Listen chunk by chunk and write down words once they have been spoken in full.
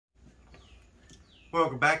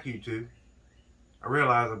Welcome back, YouTube. I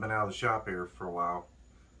realize I've been out of the shop here for a while,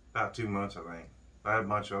 about 2 months I think. I had a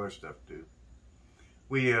bunch of other stuff to do.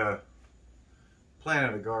 We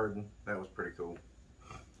planted a garden. That was pretty cool.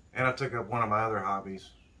 And I took up one of my other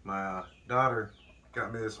hobbies. My daughter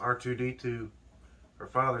got me this R2D2 for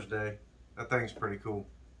Father's Day. That thing's pretty cool.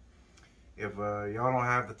 If y'all don't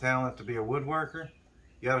have the talent to be a woodworker,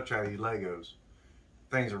 you gotta try these Legos.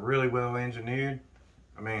 Things are really well engineered.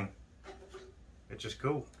 I mean, it's just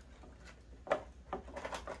cool.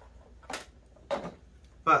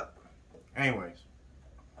 But anyways,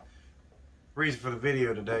 reason for the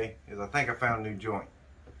video today is I think I found a new joint.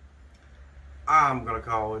 I'm gonna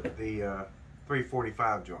call it the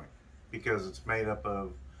 345 joint because it's made up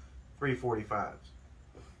of 345s.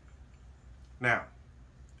 Now,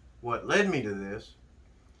 what led me to this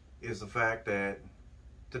is the fact that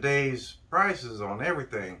today's prices on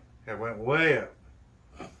everything have went way up.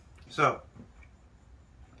 So,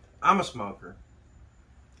 I'm a smoker.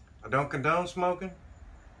 I don't condone smoking.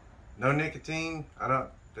 No nicotine.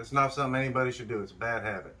 That's not something anybody should do. It's a bad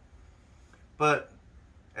habit. But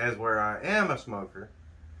as where I am a smoker,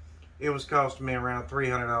 it was costing me around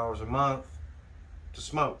 $300 a month to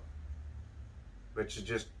smoke, which is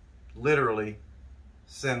just literally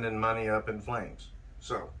sending money up in flames.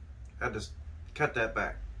 So I had to cut that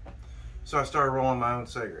back. So I started rolling my own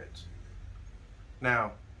cigarettes.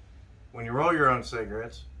 Now, when you roll your own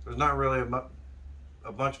cigarettes, there's not really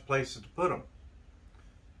a bunch of places to put them.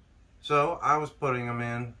 So I was putting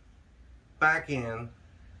them back in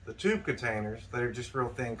the tube containers that are just real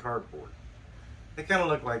thin cardboard. They kind of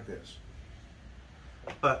look like this.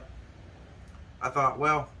 But I thought,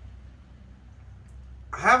 well,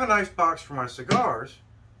 I have a nice box for my cigars.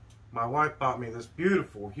 My wife bought me this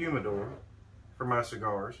beautiful humidor for my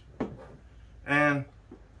cigars. And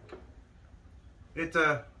it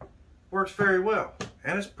works very well.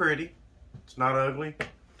 And it's pretty. It's not ugly.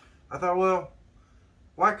 I thought, well,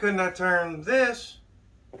 why couldn't I turn this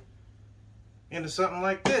into something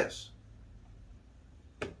like this?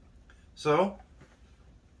 So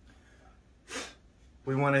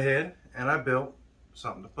we went ahead and I built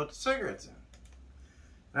something to put the cigarettes in.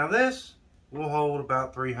 Now this will hold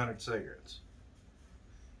about 300 cigarettes.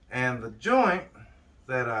 And the joint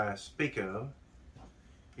that I speak of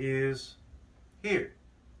is here.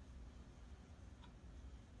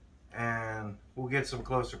 And we'll get some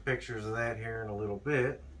closer pictures of that here in a little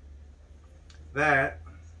bit. That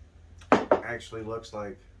actually looks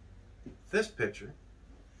like this picture.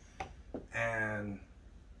 And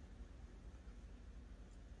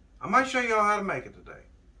I might show y'all how to make it today.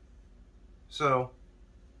 So,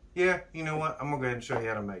 yeah, you know what? I'm going to go ahead and show you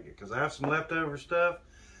how to make it. Because I have some leftover stuff.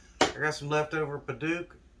 I got some leftover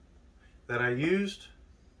Paduke that I used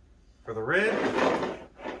for the red.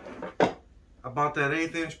 I bought that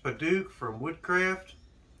 1/8" Paduke from Woodcraft,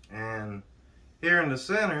 and here in the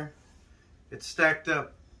center it's stacked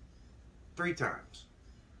up 3 times.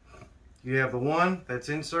 You have the one that's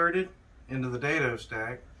inserted into the dado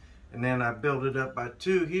stack, and then I built it up by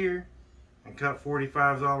 2 here and cut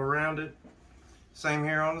 45s all around it. Same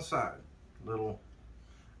here on the side, little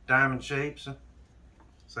diamond shapes.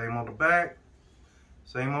 Same on the back,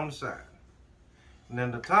 same on the side. And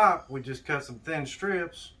then the top, we just cut some thin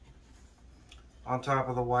strips on top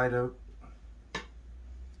of the white oak,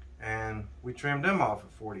 and we trimmed them off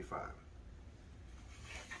at 45.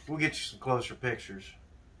 We'll get you some closer pictures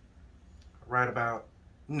right about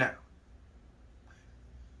now.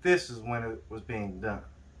 This is when it was being done.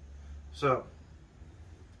 So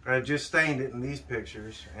I just stained it in these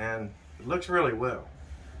pictures and it looks really well.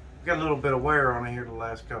 Got a little bit of wear on it here the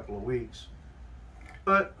last couple of weeks,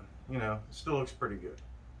 but you know, it still looks pretty good.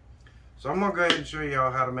 So I'm gonna go ahead and show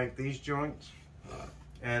y'all how to make these joints.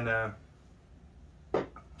 And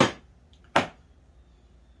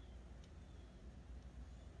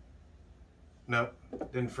nope,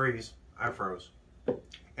 didn't freeze. I froze.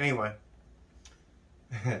 Anyway,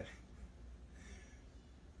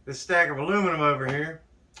 this stack of aluminum over here,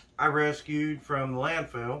 I rescued from the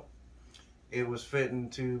landfill. It was fitting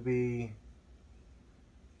to be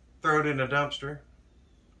thrown in a dumpster,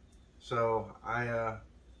 so I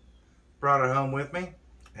brought it home with me.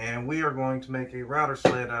 And we are going to make a router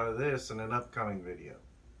sled out of this in an upcoming video.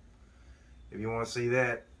 If you want to see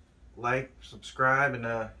that, like, subscribe,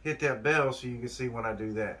 and hit that bell so you can see when I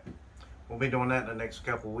do that. We'll be doing that in the next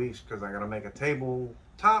couple of weeks because I got to make a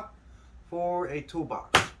tabletop for a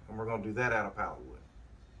toolbox. And we're going to do that out of pallet wood.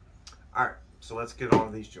 Alright, so let's get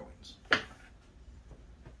on to these joints.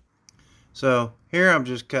 So here I'm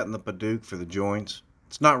just cutting the Paduke for the joints.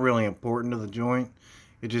 It's not really important to the joint.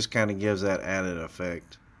 It just kind of gives that added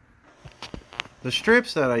effect. The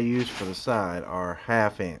strips that I use for the side are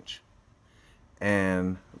 1/2 inch,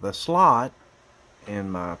 and the slot in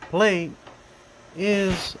my plate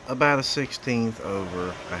is about a 1/16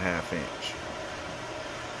 over a 1/2 inch.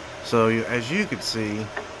 So as you can see,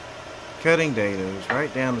 cutting dados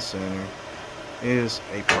right down the center is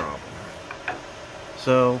a problem.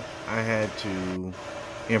 So I had to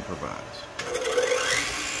improvise.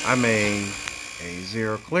 I made a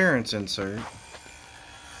zero clearance insert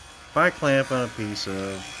by clamping a piece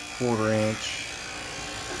of 1/4 inch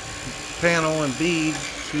panel and bead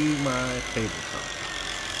to my tabletop,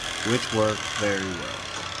 which worked very well.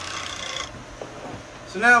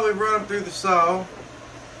 So now we've run them through the saw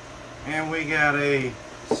and we got a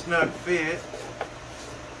snug fit.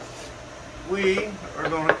 We are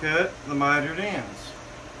going to cut the mitered ends.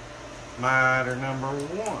 Miter number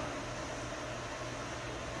 1. Well,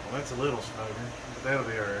 that's a little snugger, but that'll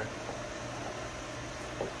be alright.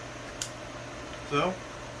 So,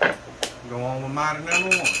 go on with miter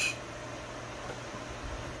number 1.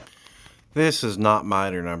 This is not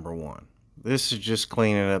miter number 1. This is just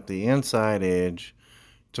cleaning up the inside edge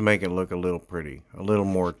to make it look a little pretty, a little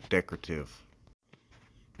more decorative.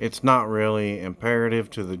 It's not really imperative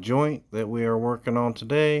to the joint that we are working on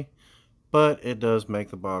today, but it does make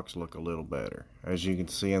the box look a little better, as you can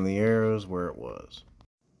see in the arrows where it was.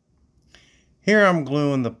 Here I'm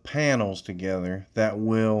gluing the panels together that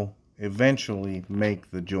will eventually make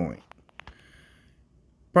the joint.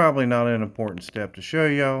 Probably not an important step to show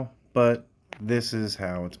y'all, but this is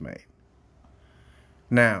how it's made.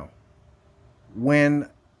 Now, when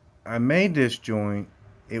I made this joint,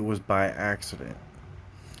 it was by accident.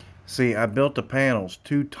 See, I built the panels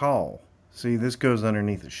too tall. See, this goes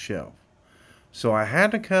underneath the shelf. So I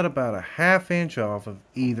had to cut about a 1/2 inch off of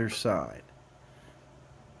either side.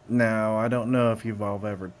 Now, I don't know if you've all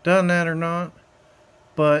ever done that or not,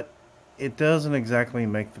 but it doesn't exactly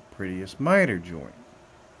make the prettiest miter joint.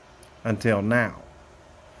 Until now.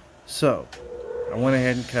 So, I went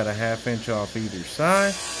ahead and cut a 1/2 inch off either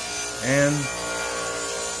side, and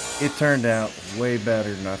it turned out way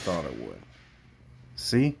better than I thought it would.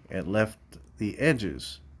 See, it left the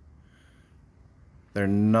edges. They're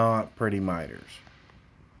not pretty miters.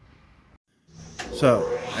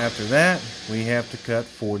 So, after that, we have to cut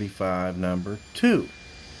 45 number 2.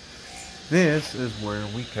 This is where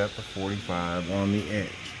we cut the 45 on the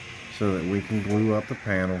edge, so that we can glue up the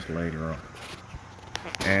panels later on.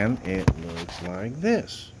 And it looks like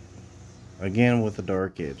this. Again with the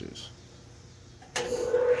dark edges.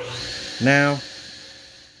 Now,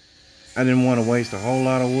 I didn't want to waste a whole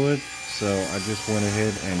lot of wood, so I just went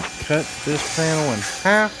ahead and cut this panel in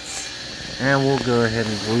half. And we'll go ahead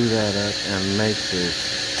and glue that up and make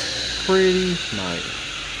this pretty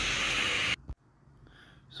nice.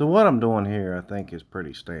 So what I'm doing here I think is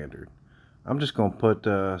pretty standard. I'm just going to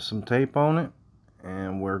put some tape on it,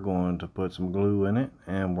 and we're going to put some glue in it,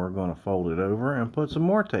 and we're going to fold it over and put some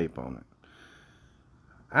more tape on it.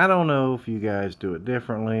 I don't know if you guys do it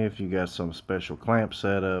differently, if you got some special clamp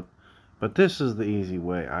set up, but this is the easy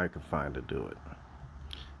way I could find to do it.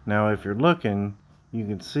 Now if you're looking, you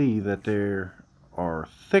can see that there are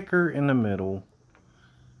thicker in the middle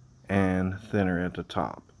and thinner at the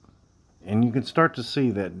top. And you can start to see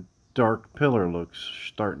that dark pillar looks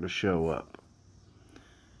starting to show up.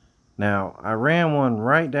 Now, I ran one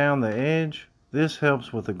right down the edge. This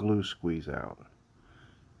helps with the glue squeeze out.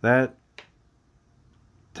 That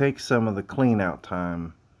takes some of the clean out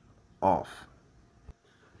time off.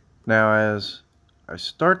 Now, as I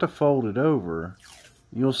start to fold it over,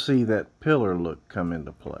 you'll see that pillar look come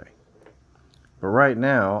into play. But right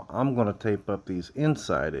now, I'm going to tape up these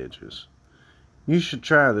inside edges. You should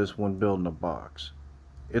try this when building a box.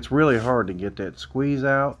 It's really hard to get that squeeze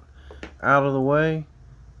out of the way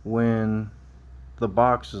when the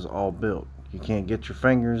box is all built. You can't get your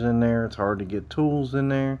fingers in there. It's hard to get tools in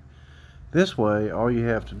there. This way, all you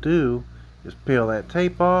have to do is peel that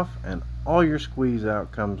tape off and all your squeeze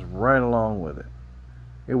out comes right along with it.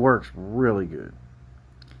 It works really good.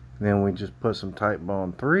 Then we just put some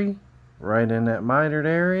Titebond 3 right in that mitered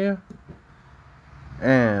area,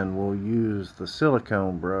 and we'll use the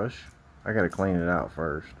silicone brush. I gotta clean it out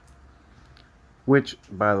first, which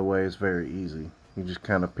by the way is very easy. You just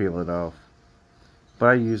kind of peel it off, but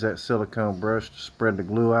I use that silicone brush to spread the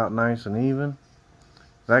glue out nice and even.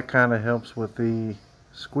 That kind of helps with the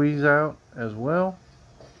squeeze out as well.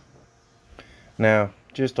 Now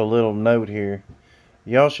just a little note here,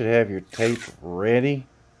 y'all should have your tape ready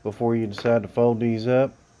before you decide to fold these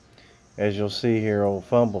up. As you'll see here, old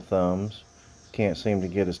Fumble Thumbs can't seem to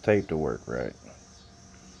get his tape to work right.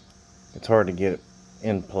 It's hard to get it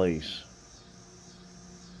in place.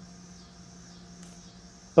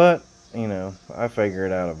 But, you know, I figure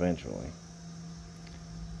it out eventually.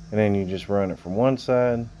 And then you just run it from one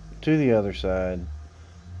side to the other side,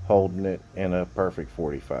 holding it in a perfect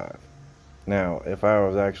 45. Now, if I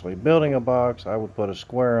was actually building a box, I would put a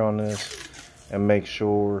square on this and make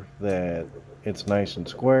sure that it's nice and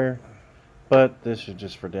square. But this is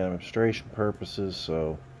just for demonstration purposes,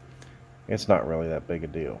 so it's not really that big a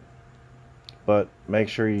deal. But make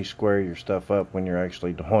sure you square your stuff up when you're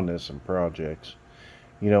actually doing this in projects.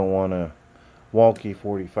 You don't want a wonky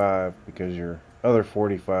 45 because your other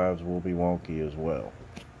 45s will be wonky as well.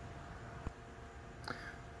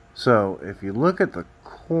 So if you look at the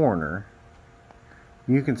corner,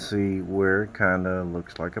 you can see where it kind of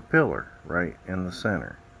looks like a pillar right in the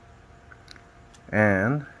center.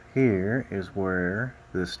 And here is where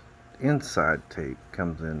this inside tape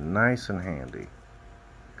comes in nice and handy.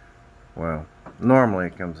 Well, normally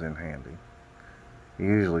it comes in handy. It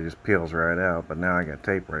usually just peels right out, but now I got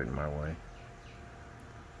tape right in my way.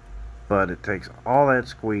 But it takes all that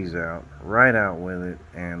squeeze out, right out with it,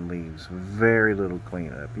 and leaves very little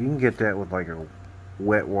cleanup. You can get that with like a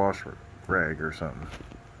wet wash rag or something.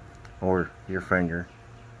 Or your finger.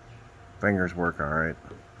 Fingers work alright.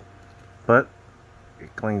 But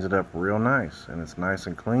it cleans it up real nice, and it's nice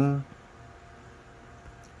and clean.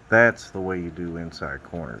 That's the way you do inside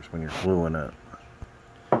corners when you're gluing up.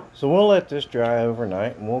 So we'll let this dry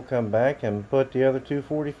overnight, and we'll come back and put the other two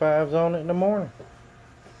 45s on it in the morning.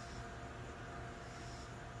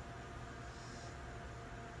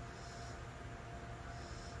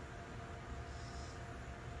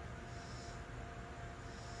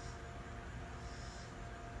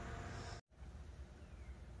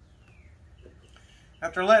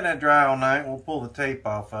 After letting it dry all night, we'll pull the tape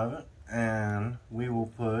off of it, and we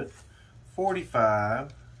will put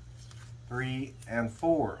 45, 3, and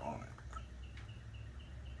 4 on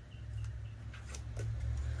it.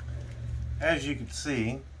 As you can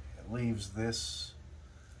see, it leaves this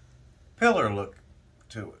pillar look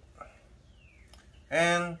to it.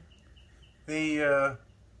 And the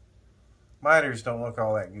miters don't look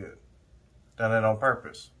all that good. Done it on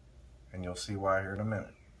purpose, and you'll see why here in a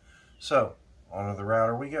minute. So, onto the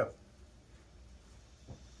router we go.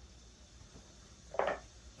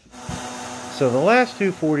 So the last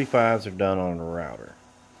two 45s are done on the router.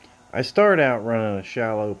 I start out running a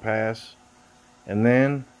shallow pass, and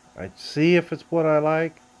then I see if it's what I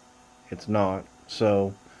like. It's not,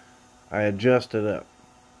 so I adjust it up,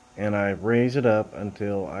 and I raise it up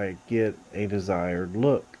until I get a desired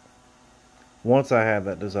look. Once I have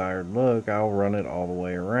that desired look, I'll run it all the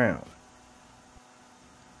way around.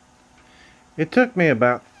 It took me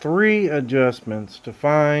about 3 adjustments to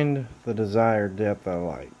find the desired depth I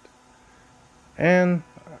liked. And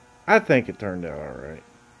I think it turned out alright.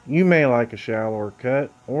 You may like a shallower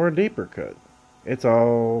cut or a deeper cut. It's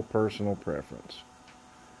all personal preference.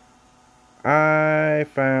 I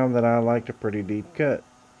found that I liked a pretty deep cut.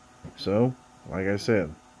 So, like I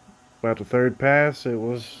said, about the 3rd pass it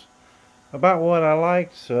was about what I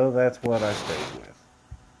liked, so that's what I stayed with.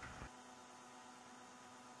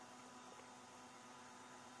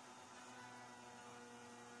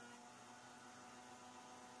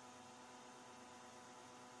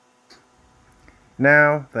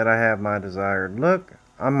 Now that I have my desired look,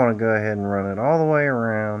 I'm going to go ahead and run it all the way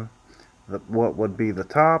around what would be the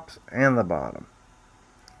tops and the bottom.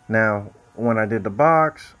 Now, when I did the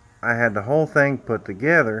box, I had the whole thing put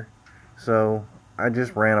together, so I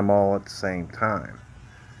just ran them all at the same time.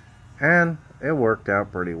 And it worked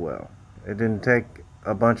out pretty well. It didn't take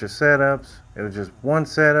a bunch of setups. It was just one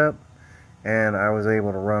setup, and I was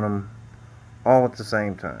able to run them all at the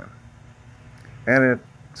same time. And it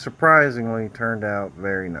surprisingly turned out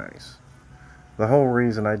very nice. The whole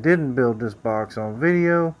reason I didn't build this box on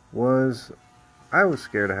video was I was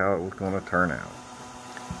scared of how it was going to turn out.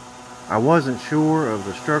 I wasn't sure of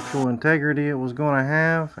the structural integrity it was going to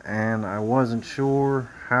have, and I wasn't sure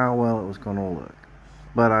how well it was going to look.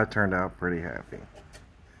 But I turned out pretty happy.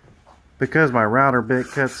 Because my router bit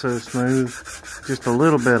cut so smooth, just a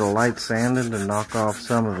little bit of light sanding to knock off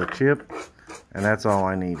some of the chip, and that's all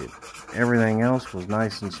I needed. Everything else was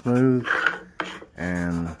nice and smooth,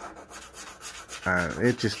 and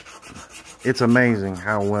it's amazing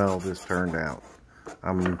how well this turned out.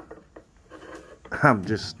 I'm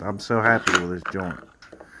so happy with this joint.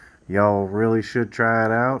 Y'all really should try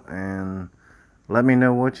it out and let me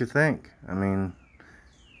know what you think. I mean,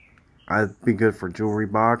 I'd be good for jewelry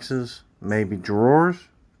boxes, maybe drawers.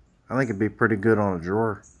 I think it'd be pretty good on a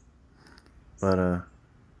drawer. But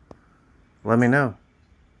let me know.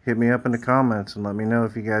 Hit me up in the comments and let me know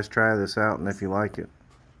if you guys try this out and if you like it.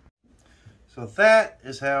 So that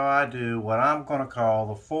is how I do what I'm going to call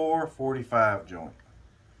the 445 joint.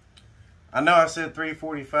 I know I said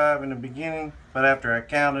 345 in the beginning, but after I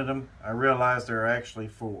counted them, I realized there are actually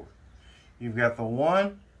 4. You've got the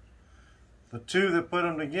 1, the 2 that put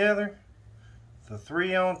them together, the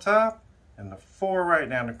 3 on top, and the 4 right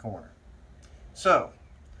down the corner. So,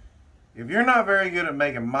 if you're not very good at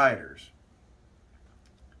making miters,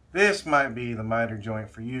 this might be the miter joint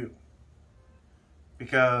for you,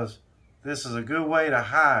 because this is a good way to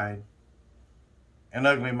hide an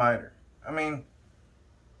ugly miter. I mean,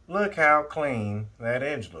 look how clean that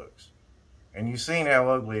edge looks. And you've seen how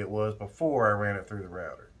ugly it was before I ran it through the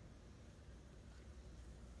router.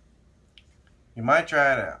 You might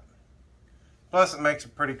try it out. Plus it makes a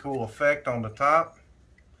pretty cool effect on the top.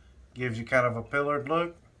 Gives you kind of a pillared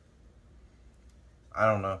look. I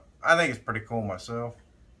don't know. I think it's pretty cool myself.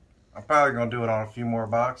 I'm probably going to do it on a few more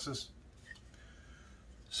boxes.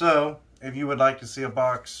 So, if you would like to see a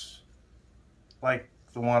box like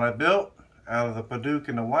the one I built out of the Paduke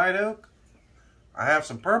and the white oak, I have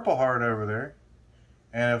some purple heart over there.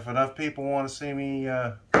 And if enough people want to see me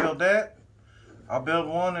build that, I'll build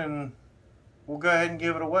one and we'll go ahead and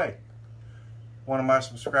give it away. One of my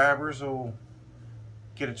subscribers will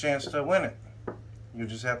get a chance to win it. You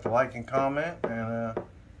just have to like and comment and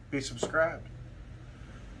be subscribed.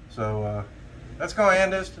 So that's going to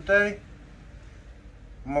end this today.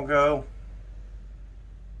 I'm going to go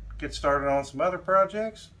get started on some other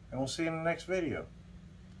projects, and we'll see you in the next video.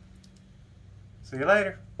 See you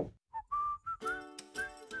later.